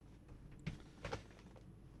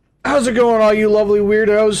How's it going, all you lovely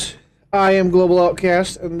weirdos? I am Global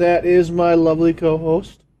Outcast, and that is my lovely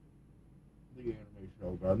co-host.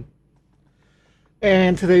 TheAnimeShogun.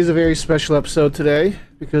 And today's a very special episode today,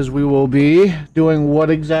 because we will be doing what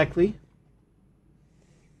exactly?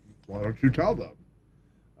 Why don't you tell them?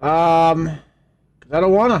 Because I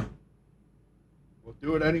don't wanna. We'll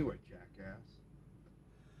do it anyway, jackass.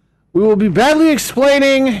 We will be badly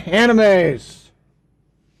explaining animes.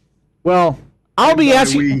 Well, I'll And be by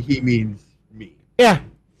asking... he means me. Yeah.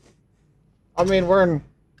 I mean, we're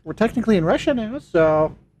technically in Russia now,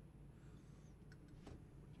 so...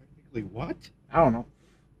 Technically, what? I don't know.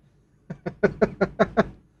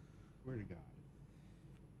 Swear to God.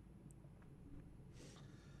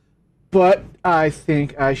 But I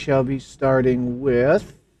think I shall be starting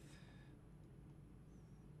with...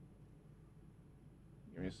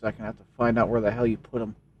 Give me a second. I have to find out where the hell you put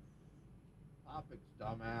them. Topics,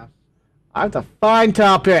 dumbass. I have to find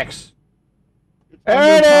topics. It's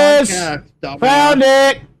There it is! podcast, dumbass. Found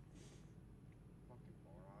it! Fucking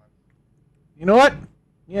moron. You know what?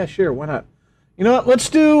 Yeah, sure. Why not? You know what? Let's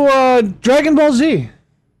do Dragon Ball Z.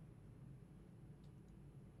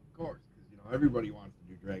 Of course, because everybody wants to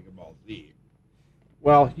do Dragon Ball Z.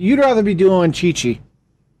 Well, you'd rather be doing Chi-Chi.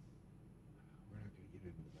 We're not going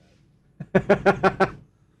to get into that.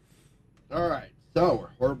 Alright, so we're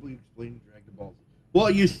horribly explaining Dragon Ball Z. Well,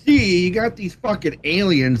 you see, you got these fucking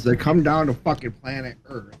aliens that come down to fucking planet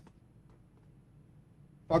Earth.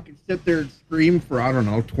 Fucking sit there and scream for, I don't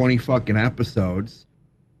know, 20 fucking episodes.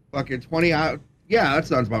 Fucking 20 out. Yeah, that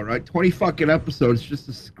sounds about right. 20 fucking episodes just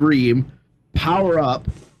to scream, power up,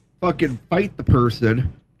 fucking fight the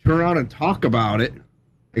person, turn around and talk about it,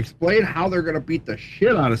 explain how they're going to beat the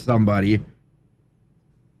shit out of somebody.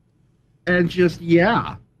 And just,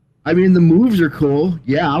 yeah. I mean, the moves are cool,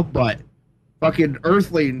 yeah, but fucking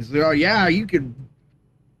Earthlings, yeah, you can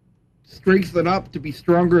strengthen up to be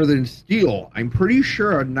stronger than steel. I'm pretty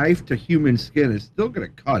sure a knife to human skin is still going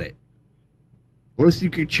to cut it. Unless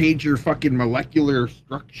you could change your fucking molecular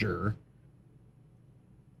structure.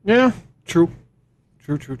 Yeah, true.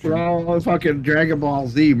 True. For all fucking Dragon Ball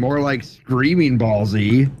Z, more like Screaming Ball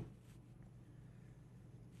Z.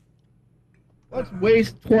 Let's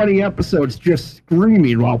waste 20 episodes just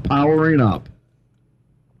screaming while powering up.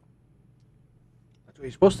 That's what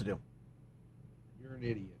you're supposed to do. You're an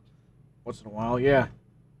idiot. Once in a while, yeah.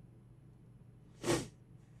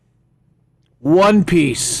 One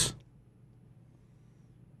Piece.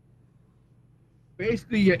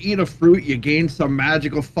 Basically, you eat a fruit, you gain some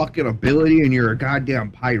magical fucking ability, and you're a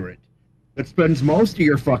goddamn pirate that spends most of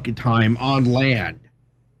your fucking time on land.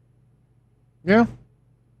 Yeah.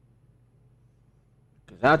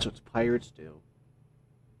 Because that's what pirates do.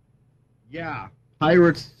 Yeah,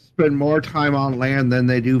 pirates spend more time on land than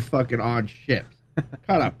they do fucking on ships. What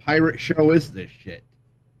kind of pirate show is this shit?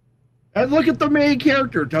 And look at the main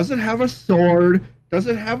character. Doesn't have a sword.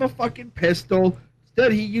 Doesn't have a fucking pistol.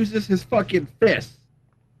 Instead, he uses his fucking fists.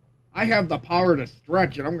 I have the power to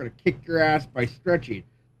stretch, and I'm going to kick your ass by stretching.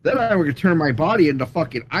 Then I'm going to turn my body into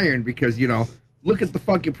fucking iron because, look at the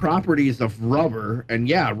fucking properties of rubber. And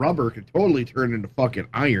yeah, rubber can totally turn into fucking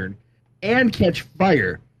iron and catch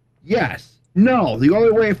fire. Yes. No, the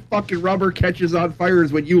only way fucking rubber catches on fire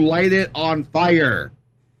is when you light it on fire.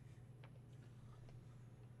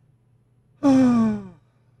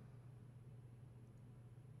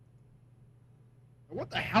 What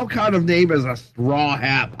the hell kind of name is a Straw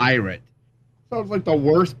Hat Pirate? Sounds like the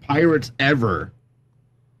worst pirates ever.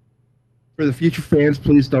 For the future fans,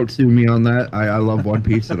 please don't sue me on that. I love One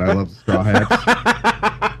Piece and I love the Straw Hats.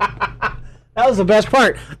 That was the best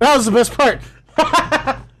part.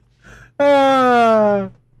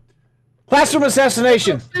 Classroom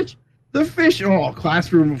assassination. The fish. Oh,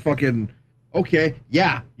 classroom fucking. Okay,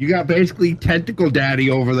 yeah. You got basically Tentacle Daddy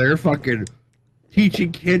over there fucking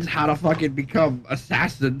teaching kids how to fucking become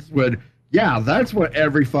assassins when, yeah, that's what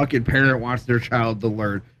every fucking parent wants their child to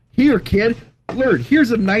learn. Here, kid, learn.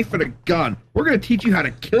 Here's a knife and a gun. We're going to teach you how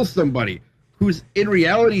to kill somebody who's in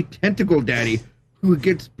reality Tentacle Daddy who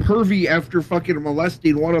gets pervy after fucking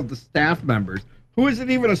molesting one of the staff members who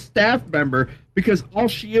isn't even a staff member because all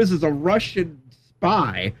she is a Russian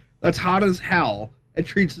spy that's hot as hell and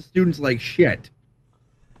treats the students like shit.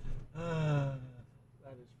 That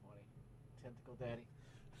is funny. Tentacle Daddy.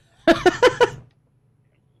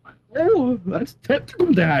 Oh, that's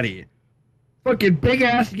Tentacle Daddy. Fucking big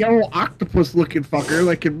ass yellow octopus looking fucker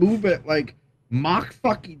that can move at like Mach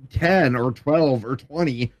fucking 10 or 12 or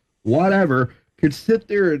 20, whatever, could sit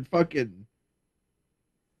there and fucking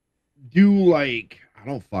do like, I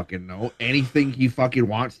don't fucking know, anything he fucking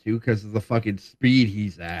wants to because of the fucking speed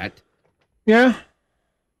he's at. Yeah.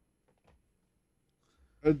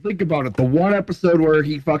 Think about it. The one episode where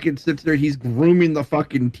he fucking sits there, he's grooming the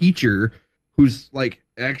fucking teacher, who's like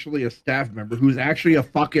actually a staff member, who's actually a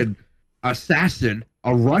fucking assassin,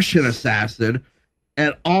 a Russian assassin,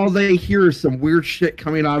 and all they hear is some weird shit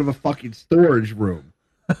coming out of a fucking storage room.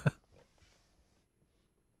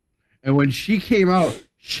 And when she came out,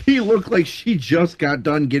 she looked like she just got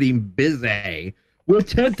done getting busy with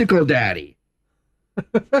Tentacle Daddy.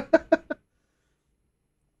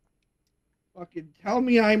 Fucking tell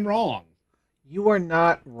me I'm wrong. You are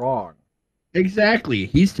not wrong. Exactly.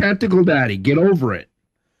 He's Tentacle Daddy. Get over it.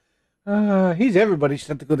 He's everybody's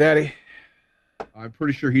tentacle daddy. I'm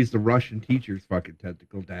pretty sure he's the Russian teacher's fucking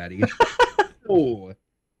Tentacle Daddy. Oh.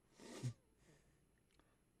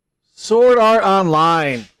 Sword Art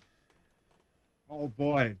Online. Oh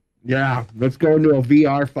boy. Yeah, let's go into a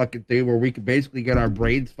VR fucking thing where we can basically get our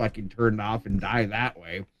brains fucking turned off and die that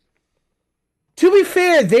way. To be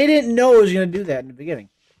fair, they didn't know it was going to do that in the beginning.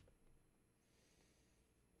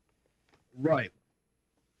 Right.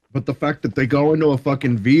 But the fact that they go into a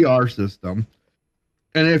fucking VR system,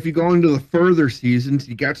 and if you go into the further seasons,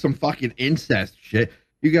 you got some fucking incest shit.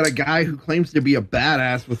 You got a guy who claims to be a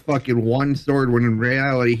badass with fucking one sword when in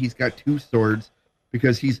reality he's got two swords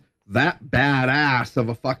because he's that badass of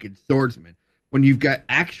a fucking swordsman. When you've got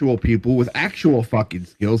actual people with actual fucking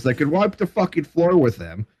skills that can wipe the fucking floor with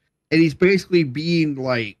them, and he's basically being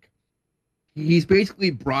like, he's basically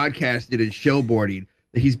broadcasted and showboarding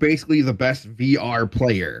that he's basically the best VR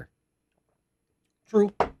player.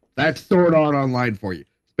 True. That's Sword Art Online for you.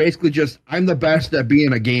 It's basically just, I'm the best at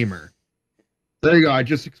being a gamer. There you go. I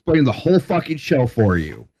just explained the whole fucking show for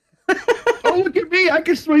you. Oh, look at me. I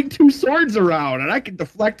can swing two swords around and I can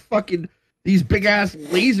deflect fucking these big ass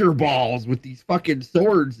laser balls with these fucking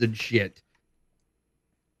swords and shit.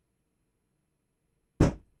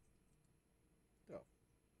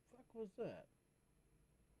 Was that?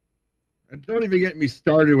 And don't even get me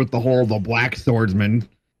started with the black swordsman.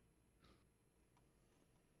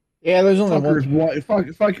 Yeah, there's only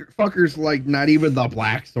fuckers like not even the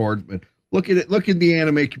black swordsman. Look at it. Look at the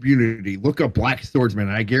anime community. Look up black swordsman.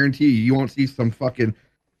 And I guarantee you won't see some fucking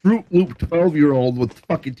Fruit Loop 12-year-old with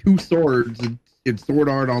fucking two swords in Sword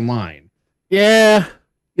Art Online. Yeah,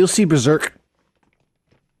 you'll see Berserk.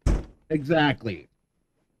 Exactly.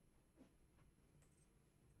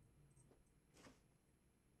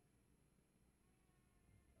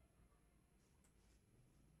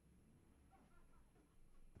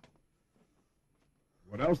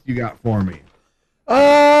 What else you got for me?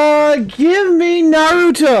 Give me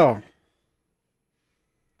Naruto.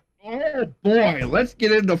 Oh boy, let's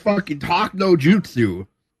get into fucking Talk No Jutsu.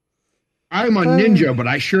 I'm a ninja, but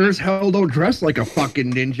I sure as hell don't dress like a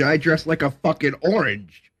fucking ninja. I dress like a fucking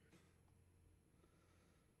orange.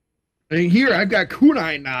 And here, I've got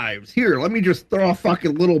kunai knives. Here, let me just throw a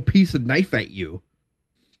fucking little piece of knife at you.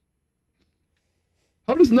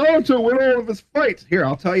 How does Naruto win all of his fights? Here,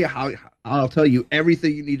 I'll tell you how. I'll tell you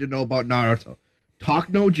everything you need to know about Naruto. Talk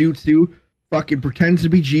No Jutsu fucking pretends to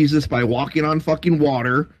be Jesus by walking on fucking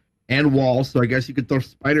water and walls, so I guess you could throw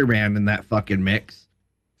Spider-Man in that fucking mix.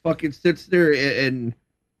 Fucking sits there and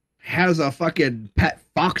has a fucking pet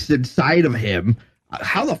fox inside of him.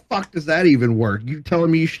 How the fuck does that even work? You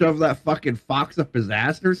telling me you shove that fucking fox up his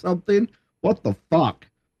ass or something? What the fuck?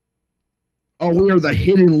 Oh, we are the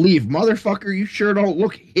hidden leaf. Motherfucker, you sure don't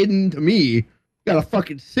look hidden to me. Got a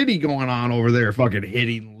fucking city going on over there, fucking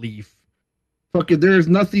hidden leaf. Fucking, there's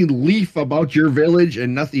nothing leaf about your village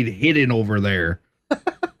and nothing hidden over there.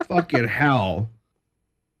 Fucking hell.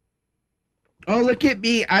 Oh, look at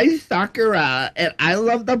me. I'm Sakura, and I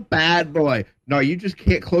love the bad boy. No, you just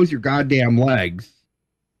can't close your goddamn legs.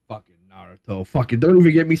 Fucking Naruto. Fucking don't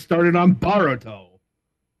even get me started on Boruto.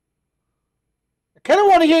 I kind of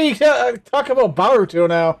want to hear you talk about Boruto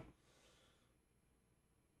now.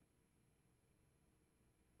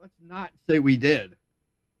 Let's not say we did.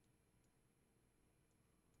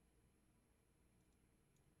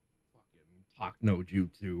 Fucking Talk No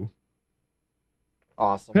Jutsu.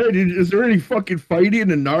 Awesome. Hey, dude, is there any fucking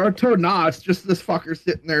fighting in Naruto? Nah, it's just this fucker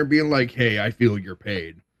sitting there being like, hey, I feel your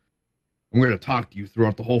pain. I'm going to talk to you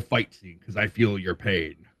throughout the whole fight scene because I feel your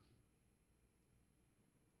pain.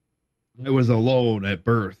 I was alone at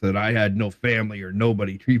birth and I had no family or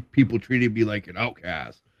nobody. People treated me like an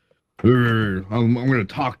outcast. I'm going to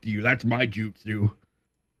talk to you. That's my jutsu.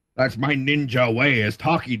 That's my ninja way, is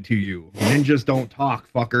talking to you. Ninjas don't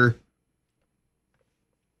talk, fucker.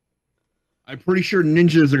 I'm pretty sure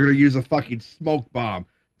ninjas are going to use a fucking smoke bomb.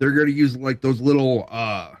 They're going to use like those little,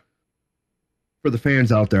 for the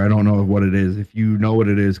fans out there, I don't know what it is. If you know what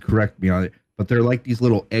it is, correct me on it. But they're like these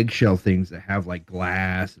little eggshell things that have like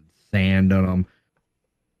glass and sand on them.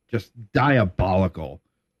 just diabolical.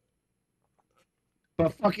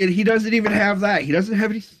 But fucking, he doesn't even have that. He doesn't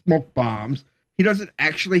have any smoke bombs. He doesn't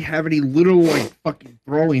actually have any little, like, fucking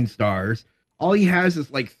throwing stars. All he has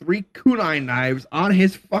is, like, 3 kunai knives on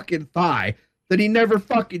his fucking thigh that he never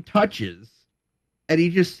fucking touches. And he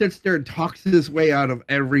just sits there and talks his way out of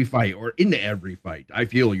every fight, or into every fight. I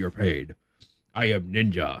feel your pain. I am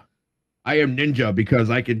ninja. I am ninja because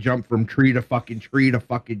I can jump from tree to fucking tree to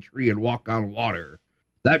fucking tree and walk on water.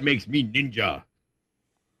 That makes me ninja.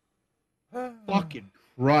 Fucking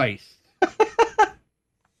Christ.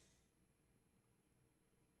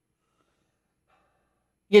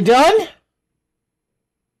 You done?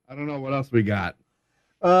 I don't know what else we got.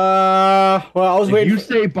 Well, I was waiting. If you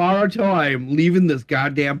say Boruto, I am leaving this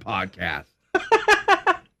goddamn podcast.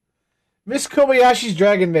 Miss Kobayashi's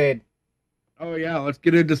Dragon Maid. Oh yeah, let's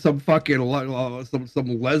get into some fucking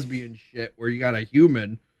some lesbian shit where you got a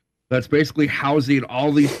human that's basically housing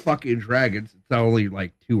all these fucking dragons. It's only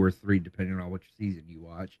like 2 or 3 depending on which season you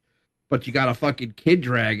watch. But you got a fucking kid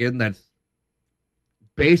dragon that's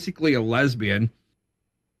basically a lesbian.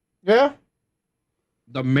 Yeah.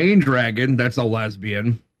 The main dragon that's a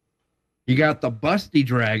lesbian. You got the busty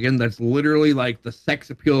dragon that's literally like the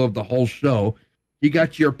sex appeal of the whole show. You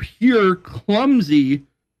got your pure clumsy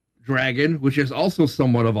dragon, which is also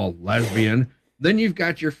somewhat of a lesbian. Then you've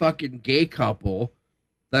got your fucking gay couple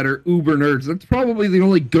that are uber nerds. That's probably the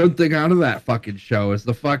only good thing out of that fucking show is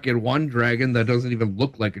the fucking one dragon that doesn't even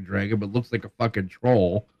look like a dragon but looks like a fucking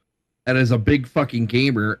troll and is a big fucking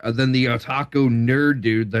gamer. And then the otaku nerd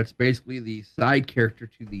dude that's basically the side character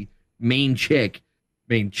to the main chick,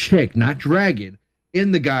 not dragon,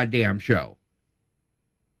 in the goddamn show.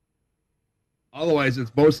 Otherwise,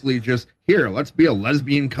 it's mostly just, here, let's be a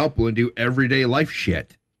lesbian couple and do everyday life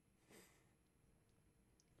shit.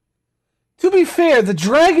 To be fair, the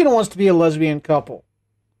dragon wants to be a lesbian couple.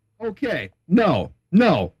 Okay, no,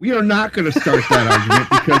 we are not going to start that argument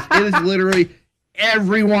because it is literally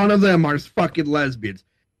every one of them are fucking lesbians.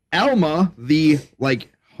 Elma, the,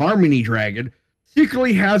 like, harmony dragon,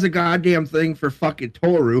 secretly has a goddamn thing for fucking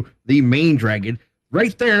Toru, the main dragon.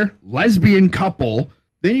 Right there, lesbian couple.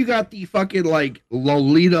 Then you got the fucking, like,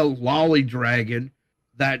 Lolita lolly dragon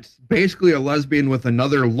that's basically a lesbian with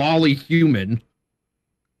another lolly human.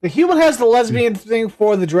 The human has the lesbian thing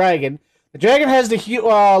for the dragon. The dragon has the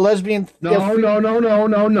lesbian... No.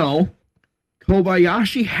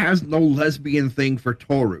 Kobayashi has no lesbian thing for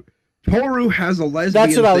Toru. Toru has a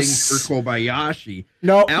lesbian thing for Kobayashi.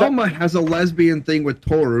 Elma has a lesbian thing with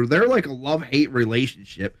Toru. They're like a love-hate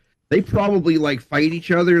relationship. They probably like fight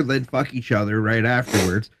each other, then fuck each other right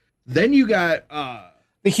afterwards. Then you got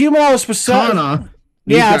the human I was specific. Kana.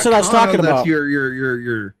 Yeah, that's what I was talking about. That's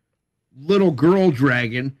your little girl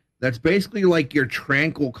dragon. That's basically like your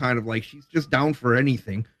tranquil kind of like she's just down for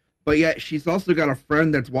anything. But yet she's also got a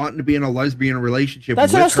friend that's wanting to be in a lesbian relationship.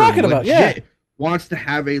 That's what I was talking about. Yeah, wants to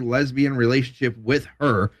have a lesbian relationship with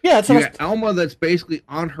her. Yeah, that's what Elma that's basically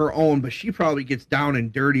on her own, but she probably gets down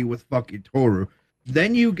and dirty with fucking Toru.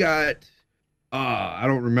 Then you got, I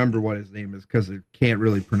don't remember what his name is because I can't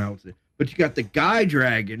really pronounce it. But you got the guy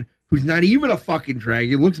dragon, who's not even a fucking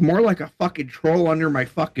dragon, looks more like a fucking troll under my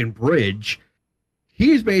fucking bridge.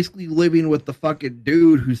 He's basically living with the fucking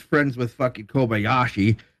dude who's friends with fucking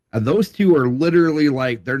Kobayashi. And those two are literally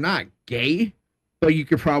like, they're not gay, but you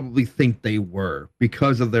could probably think they were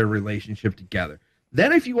because of their relationship together.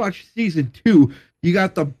 Then if you watch season 2, you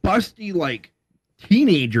got the busty, like,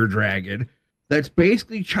 teenager dragon that's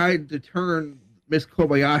basically trying to turn Miss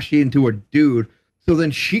Kobayashi into a dude so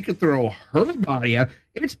then she could throw her body out.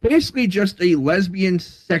 It's basically just a lesbian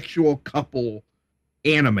sexual couple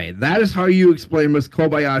anime. That is how you explain Miss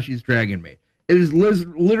Kobayashi's Dragon Maid. It is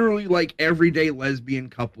literally like everyday lesbian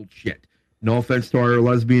couple shit. No offense to our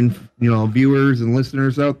lesbian, viewers and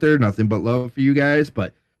listeners out there. Nothing but love for you guys.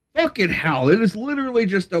 But fucking hell, it is literally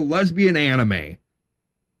just a lesbian anime.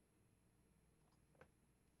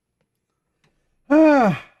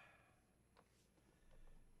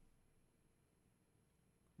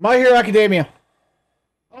 My Hero Academia.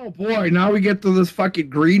 Oh boy, now we get to this fucking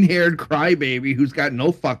green-haired crybaby who's got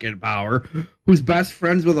no fucking power, who's best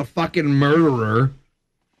friends with a fucking murderer,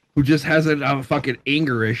 who just has a fucking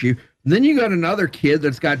anger issue. And then you got another kid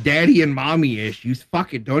that's got daddy and mommy issues.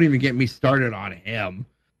 Fucking don't even get me started on him.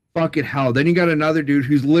 Fucking hell. Then you got another dude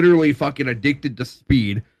who's literally fucking addicted to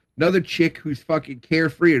speed. Another chick who's fucking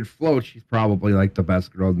carefree and floats. She's probably like the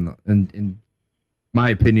best girl in my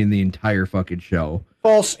opinion, the entire fucking show.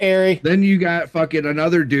 False, Airy. Then you got fucking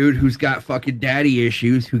another dude who's got fucking daddy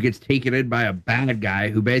issues who gets taken in by a bad guy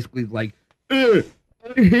who basically is like, I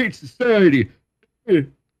hate society.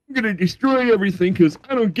 I'm gonna destroy everything because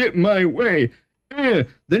I don't get my way. Then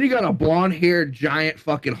you got a blonde-haired, giant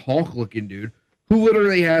fucking Hulk-looking dude who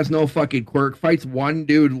literally has no fucking quirk, fights one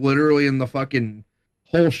dude literally in the fucking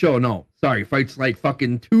whole show. No, sorry, fights like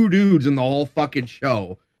fucking 2 dudes in the whole fucking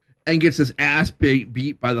show and gets his ass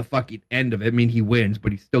beat by the fucking end of it. I mean, he wins,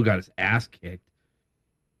 but he still got his ass kicked.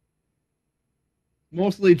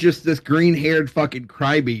 Mostly just this green-haired fucking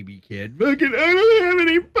crybaby kid. Fucking, I don't have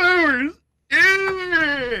any powers.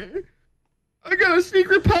 I got a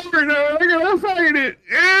secret power now. I gotta find it.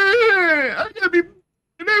 I gotta be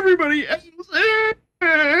and everybody else.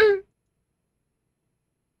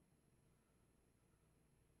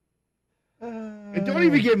 And don't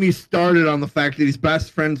even get me started on the fact that he's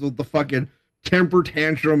best friends with the fucking temper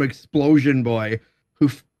tantrum explosion boy who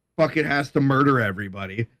fucking has to murder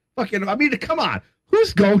everybody. Fucking, I mean, come on.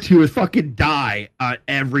 Whose go-to is fucking die on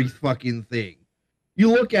every fucking thing? You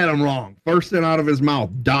look at him wrong. First thing out of his mouth,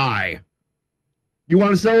 die. You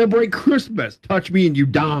want to celebrate Christmas? Touch me and you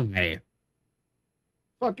die.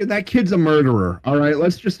 Fucking, that kid's a murderer. All right,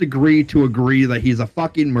 let's just agree that he's a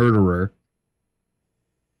fucking murderer.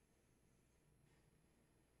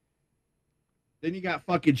 Then you got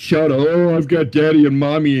fucking Shoto. Oh, I've got daddy and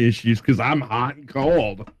mommy issues because I'm hot and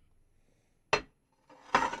cold.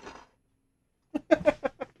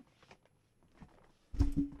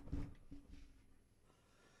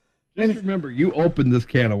 Just remember, you opened this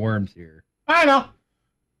can of worms here. I know.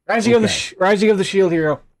 Rising of the Shield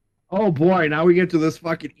Hero. Oh boy, now we get to this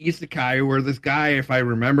fucking isekai where this guy, if I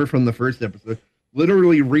remember from the first episode,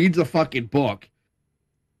 literally reads a fucking book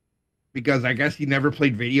because I guess he never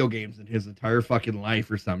played video games in his entire fucking life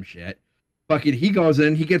or some shit. Fucking, he goes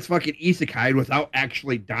in, he gets fucking isekai'd without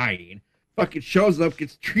actually dying. Fucking shows up,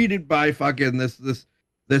 gets treated by fucking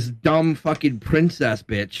this dumb fucking princess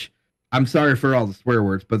bitch. I'm sorry for all the swear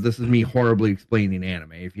words, but this is me horribly explaining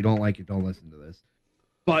anime. If you don't like it, don't listen to this.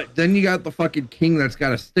 But then you got the fucking king that's got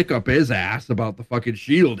to stick up his ass about the fucking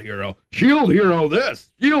shield hero. Shield hero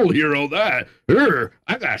this, shield hero that.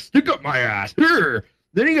 I got to stick up my ass.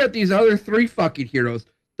 Then you got these other 3 fucking heroes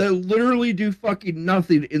that literally do fucking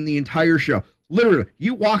nothing in the entire show. Literally,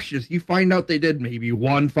 you watch this, you find out they did maybe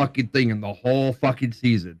one fucking thing in the whole fucking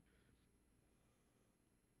season.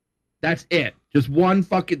 That's it. Just one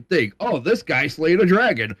fucking thing. Oh, this guy slayed a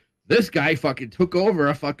dragon. This guy fucking took over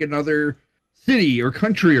a fucking other city or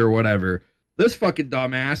country or whatever. This fucking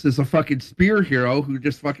dumbass is a fucking spear hero who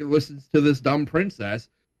just fucking listens to this dumb princess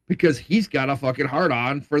because he's got a fucking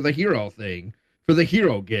hard-on for the hero thing. For the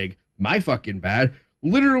hero gig. My fucking bad.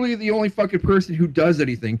 Literally the only fucking person who does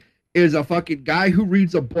anything is a fucking guy who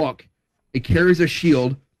reads a book and carries a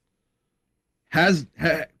shield,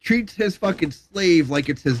 treats his fucking slave like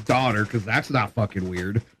it's his daughter, because that's not fucking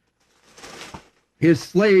weird. His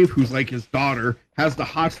slave, who's like his daughter, has the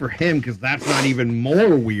hots for him, because that's not even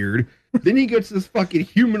more weird. Then he gets this fucking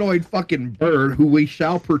humanoid fucking bird who we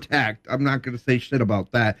shall protect. I'm not going to say shit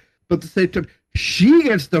about that. But at the same time, she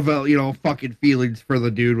gets the, fucking feelings for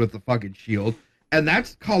the dude with the fucking shield. And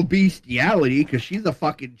that's called bestiality, because she's a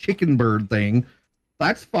fucking chicken bird thing.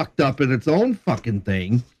 That's fucked up in its own fucking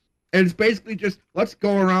thing. And it's basically just, let's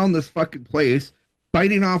go around this fucking place,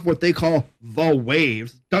 fighting off what they call the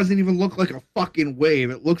waves. Doesn't even look like a fucking wave.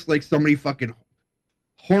 It looks like somebody fucking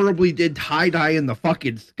horribly did tie-dye in the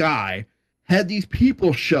fucking sky. Had these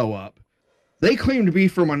people show up. They claim to be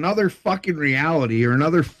from another fucking reality or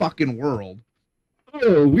another fucking world.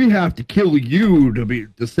 Oh, we have to kill you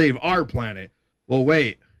to save our planet. Well,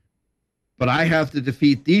 wait. But I have to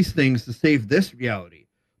defeat these things to save this reality.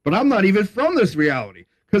 But I'm not even from this reality.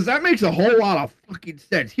 Because that makes a whole lot of fucking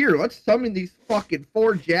sense. Here, let's summon these fucking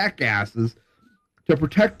 4 jackasses to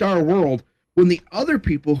protect our world when the other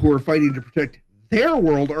people who are fighting to protect their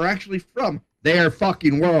world are actually from their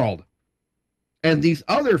fucking world. And these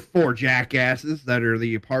other 4 jackasses that are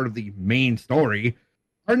the part of the main story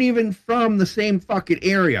aren't even from the same fucking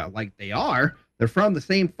area. Like, they are. They're from the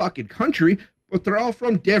same fucking country, but they're all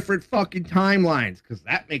from different fucking timelines, because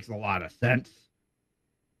that makes a lot of sense.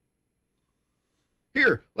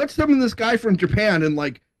 Here, let's summon this guy from Japan in,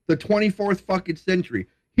 like, the 24th fucking century.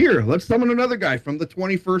 Here, let's summon another guy from the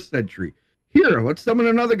 21st century. Here, let's summon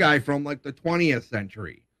another guy from, like, the 20th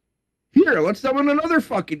century. Here, let's summon another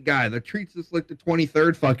fucking guy that treats us like the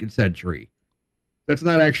 23rd fucking century. That's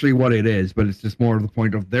not actually what it is, but it's just more of the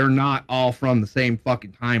point of they're not all from the same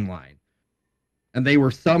fucking timeline. And they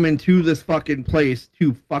were summoned to this fucking place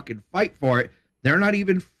to fucking fight for it. They're not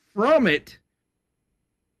even from it.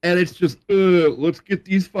 And it's just, let's get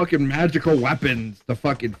these fucking magical weapons to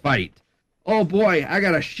fucking fight. Oh boy, I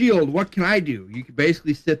got a shield. What can I do? You can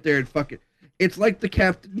basically sit there and fucking... It's like the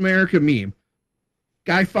Captain America meme.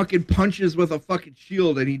 Guy fucking punches with a fucking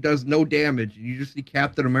shield and he does no damage. And you just see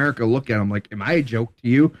Captain America look at him like, am I a joke to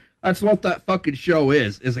you? That's what that fucking show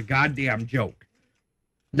is a goddamn joke.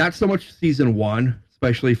 Not so much season 1,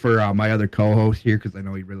 especially for my other co-host here, because I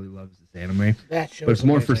know he really loves this anime. That show, but it's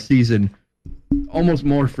more amazing. almost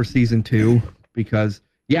more for season 2, because,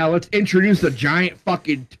 yeah, let's introduce a giant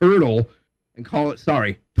fucking turtle and call it,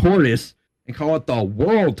 tortoise, and call it the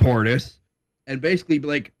World Tortoise, and basically be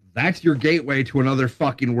like, that's your gateway to another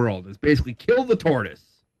fucking world. It's basically kill the tortoise.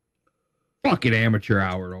 Fucking amateur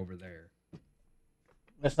hour over there.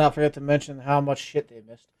 Let's not forget to mention how much shit they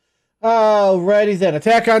missed. Alrighty then.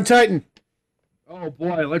 Attack on Titan. Oh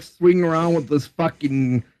boy, let's swing around with this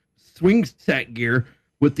fucking swing set gear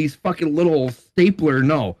with these fucking little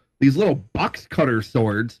these little box cutter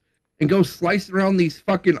swords and go slice around these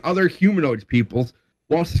fucking other humanoid peoples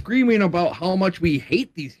while screaming about how much we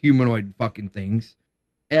hate these humanoid fucking things.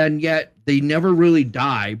 And yet they never really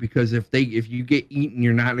die, because if you get eaten,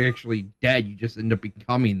 you're not actually dead. You just end up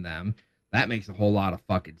becoming them. That makes a whole lot of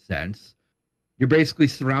fucking sense. You're basically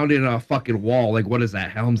surrounded in a fucking wall. Like, what is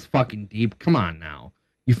that? Helm's fucking Deep? Come on now.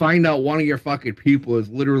 You find out one of your fucking people is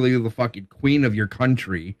literally the fucking queen of your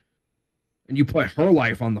country, and you put her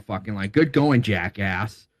life on the fucking line. Good going,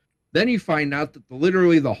 jackass. Then you find out that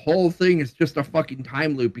literally the whole thing is just a fucking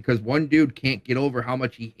time loop because one dude can't get over how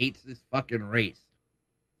much he hates this fucking race.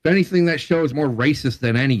 If anything, that show is more racist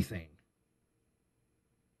than anything.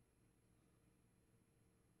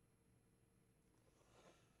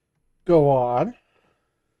 Go on.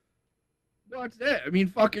 Well, that's it. I mean,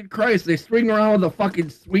 fucking Christ. They swing around with a fucking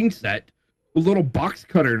swing set with little box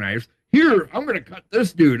cutter knives. Here, I'm going to cut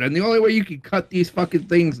this dude. And the only way you can cut these fucking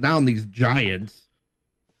things down, these giants.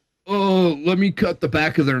 Oh, let me cut the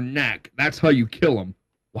back of their neck. That's how you kill them.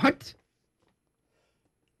 What?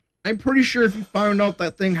 I'm pretty sure if you found out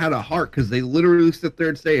that thing had a heart, because they literally sit there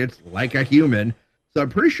and say it's like a human. So I'm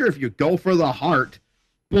pretty sure if you go for the heart,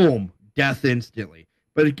 boom, death instantly.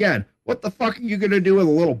 But again, what the fuck are you going to do with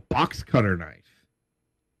a little box cutter knife?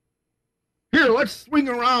 Here, let's swing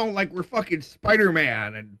around like we're fucking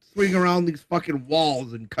Spider-Man and swing around these fucking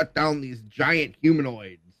walls and cut down these giant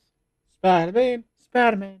humanoids. Spider-Man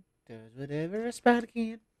does whatever a spider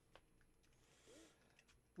can.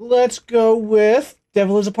 Let's go with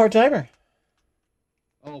Devil is a Part-Timer.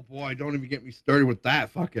 Oh boy, don't even get me started with that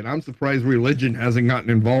fucking. I'm surprised religion hasn't gotten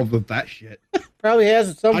involved with that shit. Probably has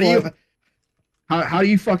at some point. How do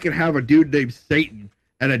you fucking have a dude named Satan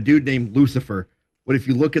and a dude named Lucifer? But if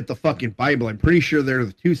you look at the fucking Bible, I'm pretty sure they're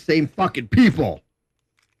the two same fucking people.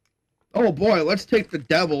 Oh boy, let's take the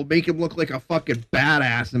devil, make him look like a fucking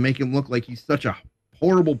badass, and make him look like he's such a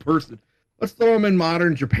horrible person. Let's throw him in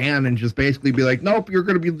modern Japan and just basically be like, nope, you're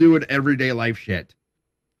going to be doing everyday life shit.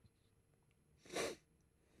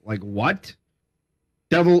 Like, what?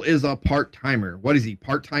 Devil is a part-timer. What is he,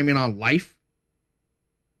 part-timing on life?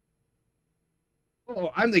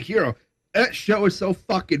 Oh, I'm the hero. That show is so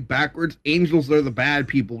fucking backwards. Angels are the bad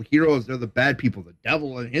people. Heroes are the bad people. The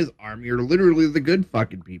devil and his army are literally the good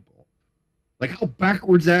fucking people. Like, how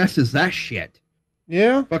backwards ass is that shit?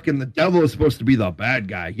 Yeah. Fucking the devil is supposed to be the bad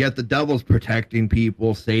guy. Yet the devil's protecting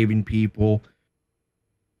people, saving people,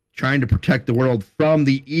 trying to protect the world from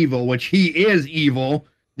the evil, which he is evil.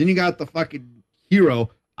 Then you got the fucking hero.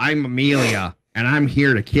 I'm Amelia, and I'm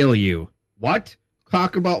here to kill you. What?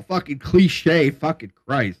 Talk about fucking cliche. Fucking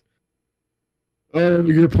Christ. Oh,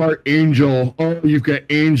 you're part angel. Oh, you've got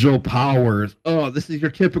angel powers. Oh, this is your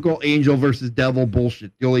typical angel versus devil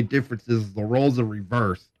bullshit. The only difference is the roles are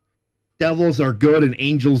reversed. Devils are good and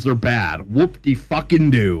angels are bad.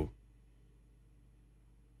 Whoop-de-fucking-do.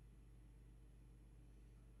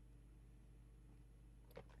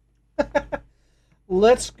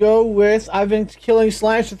 Let's go with I've been killing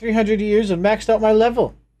slimes for 300 years and maxed out my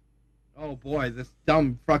level. Oh boy, this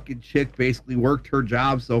dumb fucking chick basically worked her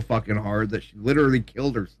job so fucking hard that she literally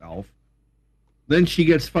killed herself. Then she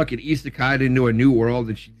gets fucking isekai'd into a new world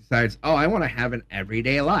and she decides, oh, I want to have an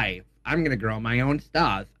everyday life. I'm gonna grow my own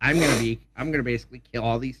stuff. I'm gonna basically kill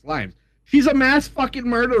all these slimes. She's a mass fucking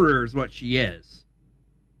murderer is what she is.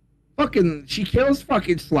 Fucking, she kills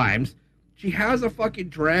fucking slimes. She has a fucking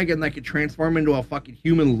dragon that can transform into a fucking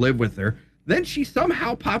human live with her. Then she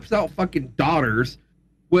somehow pops out fucking daughters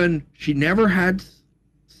when she never had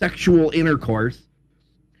sexual intercourse.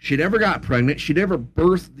 She never got pregnant. She never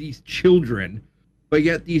birthed these children. But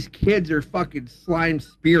yet these kids are fucking slime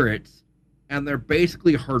spirits. And they're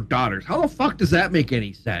basically her daughters. How the fuck does that make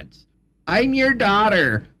any sense? I'm your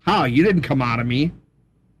daughter. How? You didn't come out of me.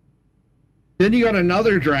 Then you got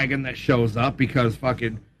another dragon that shows up because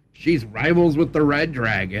fucking she's rivals with the red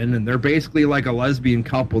dragon. And they're basically like a lesbian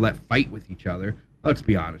couple that fight with each other. Let's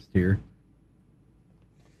be honest here.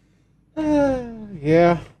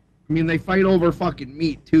 Yeah. I mean, they fight over fucking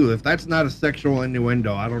meat, too. If that's not a sexual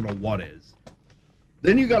innuendo, I don't know what is.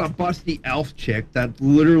 Then you got a busty elf chick that's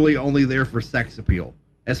literally only there for sex appeal.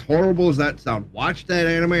 As horrible as that sounds, watch that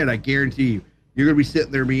anime and I guarantee you, you're going to be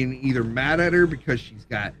sitting there being either mad at her because she's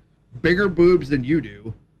got bigger boobs than you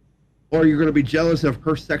do, or you're going to be jealous of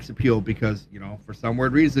her sex appeal because, you know, for some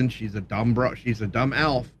weird reason, she's a dumb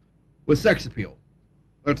elf with sex appeal.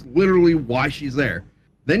 That's literally why she's there.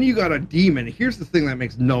 Then you got a demon. Here's the thing that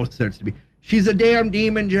makes no sense to me. She's a damn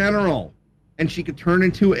demon general, and she could turn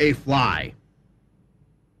into a fly.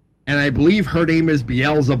 And I believe her name is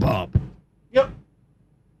Beelzebub. Yep.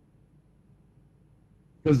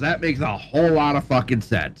 Because that makes a whole lot of fucking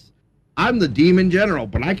sense. I'm the demon general,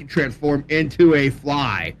 but I can transform into a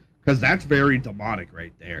fly. Because that's very demonic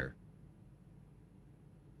right there.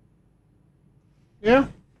 Yeah.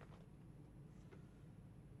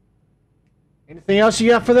 Anything else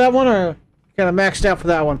you got for that one, or kind of maxed out for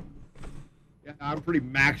that one? Yeah, I'm pretty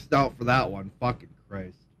maxed out for that one. Fucking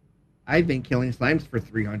Christ. I've been killing slimes for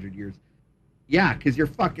 300 years. Yeah, because you're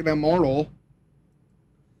fucking immortal.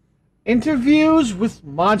 Interviews with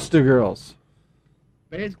Monster Girls.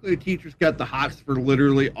 Basically, the teacher's got the hots for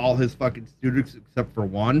literally all his fucking students except for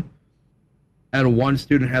one. And one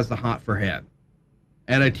student has the hot for him.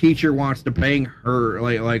 And a teacher wants to bang her,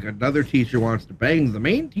 like another teacher wants to bang the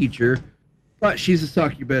main teacher, but she's a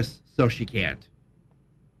succubus, so she can't.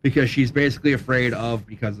 Because she's basically afraid of,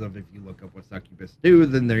 because of if you look up what succubus do,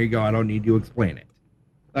 then there you go, I don't need to explain it.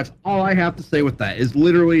 That's all I have to say with that, is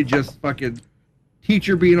literally just fucking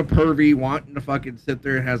teacher being a pervy, wanting to fucking sit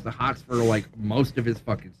there and has the hots for, like, most of his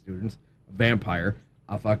fucking students. A vampire,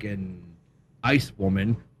 a fucking ice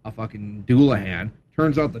woman, a fucking Doulahan.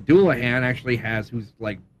 Turns out the Doulahan actually has who's,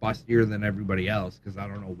 like, bustier than everybody else, because I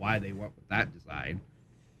don't know why they went with that design.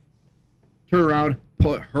 Turn around,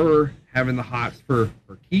 put her having the hots for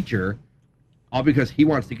her teacher, all because he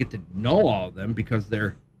wants to get to know all of them because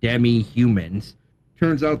they're demi-humans.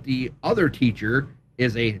 Turns out the other teacher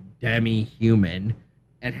is a demi-human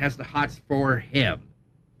and has the hots for him.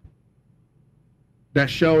 That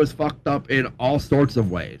show is fucked up in all sorts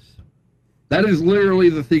of ways. That is literally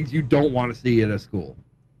the things you don't want to see in a school.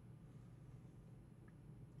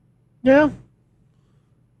 Yeah.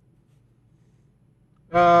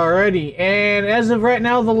 Alrighty, and as of right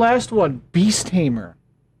now, the last one, Beast Tamer.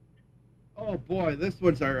 Oh boy, this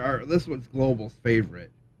one's this one's Global's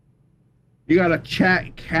favorite. You got a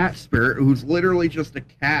cat spirit who's literally just a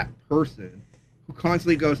cat person who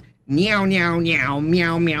constantly goes meow meow meow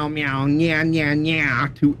meow meow meow meow meow meow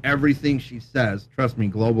to everything she says. Trust me,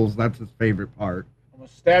 Global's that's his favorite part. I'm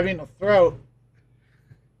gonna stab you in the throat.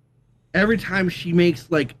 Every time she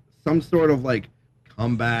makes like some sort of like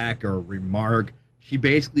comeback or remark, she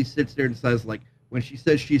basically sits there and says, like, when she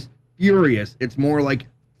says she's furious, it's more like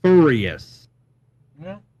furious.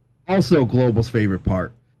 Yeah. Also Global's favorite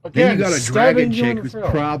part. Again, then you got a dragon chick who's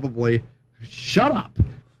probably... Shut up!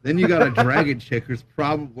 Then you got a dragon chick who's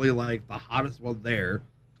probably, like, the hottest one there.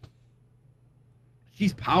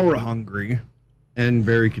 She's power hungry and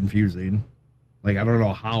very confusing. Like, I don't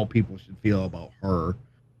know how people should feel about her.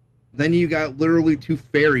 Then you got literally two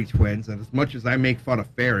fairy twins, and as much as I make fun of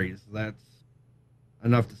fairies, that's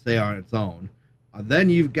enough to say on its own. Then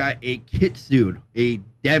you've got a kitsune, a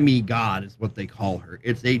demigod is what they call her.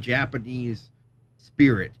 It's a Japanese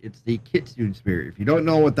spirit. It's the kitsune spirit. If you don't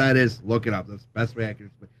know what that is, look it up. That's the best way I can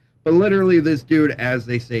explain. But literally this dude, as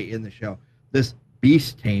they say in the show, this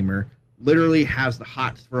beast tamer literally has the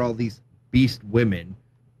hots for all these beast women,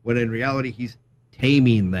 when in reality he's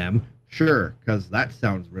taming them. Sure, because that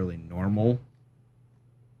sounds really normal.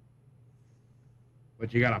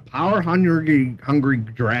 But you got a power-hungry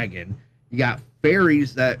dragon. You got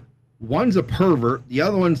fairies that one's a pervert, the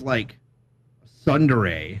other one's like a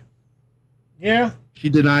tsundere. Yeah. She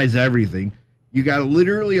denies everything. You got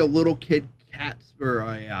literally a little kid cat or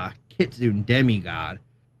a kitsune demigod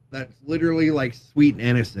that's literally like sweet and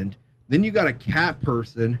innocent. Then you got a cat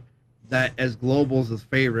person that, as Global's his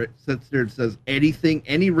favorite, sits there and says anything,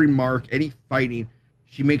 any remark, any fighting,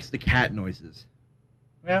 she makes the cat noises.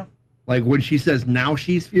 Yeah. Like when she says now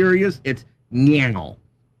she's furious, it's meow.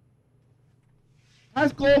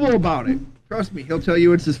 Ask Global about it. Trust me, he'll tell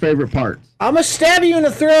you it's his favorite parts. I'm gonna stab you in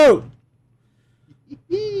the throat.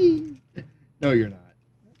 No, you're not.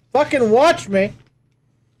 Fucking watch me.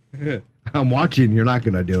 I'm watching. You're not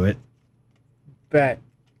gonna do it. Bet.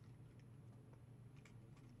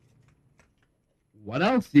 What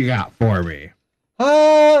else you got for me?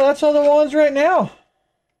 That's all the ones right now.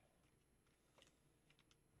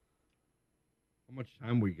 How much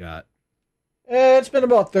time we got? It's been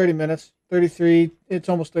about 30 minutes. 33. It's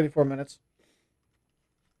almost 34 minutes.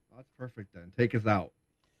 That's perfect then. Take us out.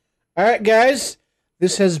 All right, guys.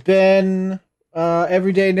 This has been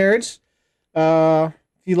Everyday Nerds. If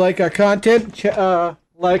you like our content,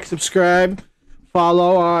 like, subscribe,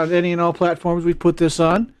 follow on any and all platforms we put this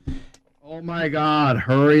on. Oh my God!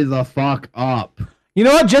 Hurry the fuck up. You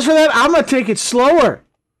know what? Just for that, I'm going to take it slower.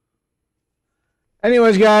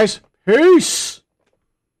 Anyways, guys, peace.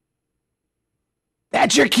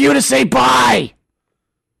 That's your cue to say bye.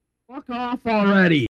 Fuck off already.